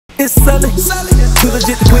It's Sully, too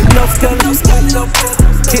legit to quit, no scully.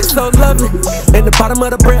 Kid so lovely, and the bottom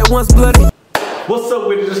of the bread once bloody. What's up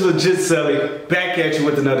with it? Just legit Sully, back at you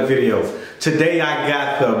with another video. Today I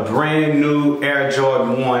got the brand new Air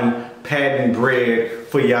Jordan 1 patent Bred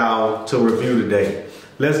for y'all to review today.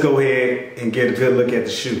 Let's go ahead and get a good look at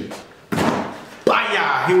the shoe.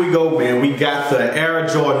 Bye, here we go, man. We got the Air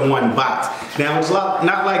Jordan 1 box. Now it's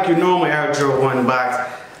not like your normal Air Jordan 1 box.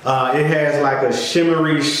 It has like a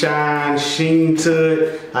shimmery sheen to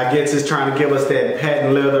it. I guess it's trying to give us that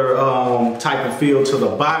patent leather type of feel to the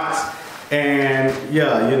box. And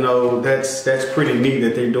yeah, you know, that's pretty neat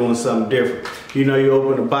that they're doing something different. You know, you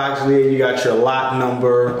open the box lid, you got your lot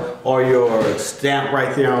number or your stamp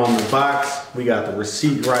right there on the box. We got the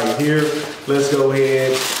receipt right here. Let's go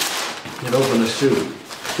ahead and open the shoe.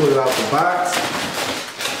 Pull it out the box.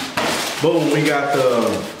 Boom, we got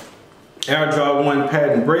the Air Jordan 1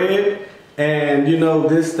 patent Bred. And you know,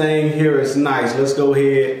 this thing here is nice. Let's go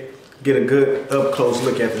ahead, get a good up close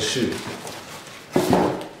look at the shoe.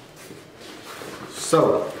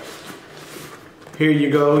 So, here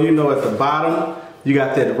you go. You know, at the bottom, you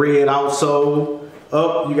got that red outsole.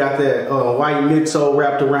 Up, you got that white midsole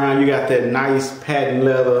wrapped around. You got that nice patent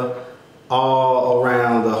leather all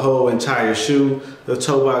around the whole entire shoe. The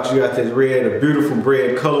toe box, you got that red, a beautiful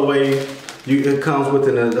Bred colorway. It comes with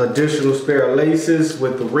an additional pair of laces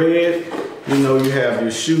with the red. You know, you have your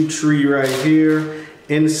shoe tree right here.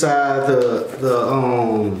 Inside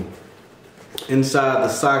inside the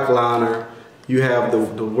sock liner, you have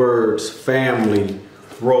the words family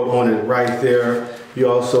wrote on it right there. You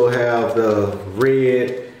also have the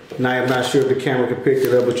red, now I'm not sure if the camera can pick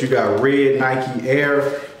it up, but you got red Nike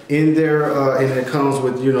Air in there, and it comes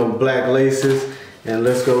with, you know, black laces. And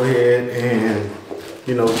let's go ahead and,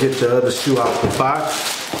 you know, get the other shoe out the box.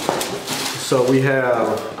 So we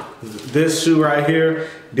have this shoe right here.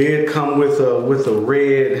 Did come with a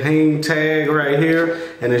red hang tag right here,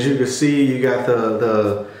 and as you can see, you got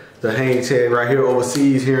the hang tag right here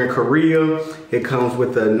overseas here in Korea. It comes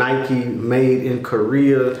with the Nike made in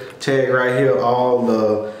Korea tag right here. All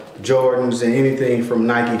the Jordans and anything from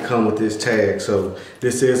Nike come with this tag. So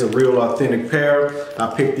this is a real authentic pair.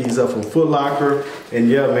 I picked these up from Foot Locker, and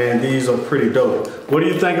yeah, man, these are pretty dope. What do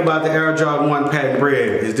you think about the Air Jordan 1 patent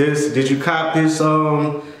Bred? Did you cop this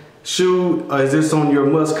shoe, or is this on your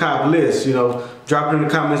must cop list? You know, drop it in the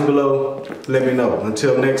comments below. Let me know.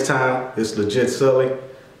 Until next time, it's legit Sully.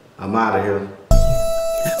 I'm out of here.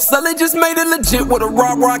 Sully just made it legit with a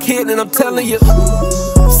Robbrock hit, and I'm telling you,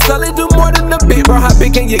 Sully do more than a bit, bro. How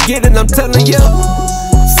big can you get it? I'm telling you,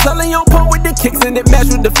 Sully on point with the kicks and it match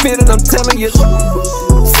with the fit, and I'm telling you,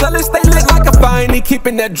 Sully stay lit like a fire and he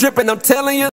keeping that dripping. I'm telling you.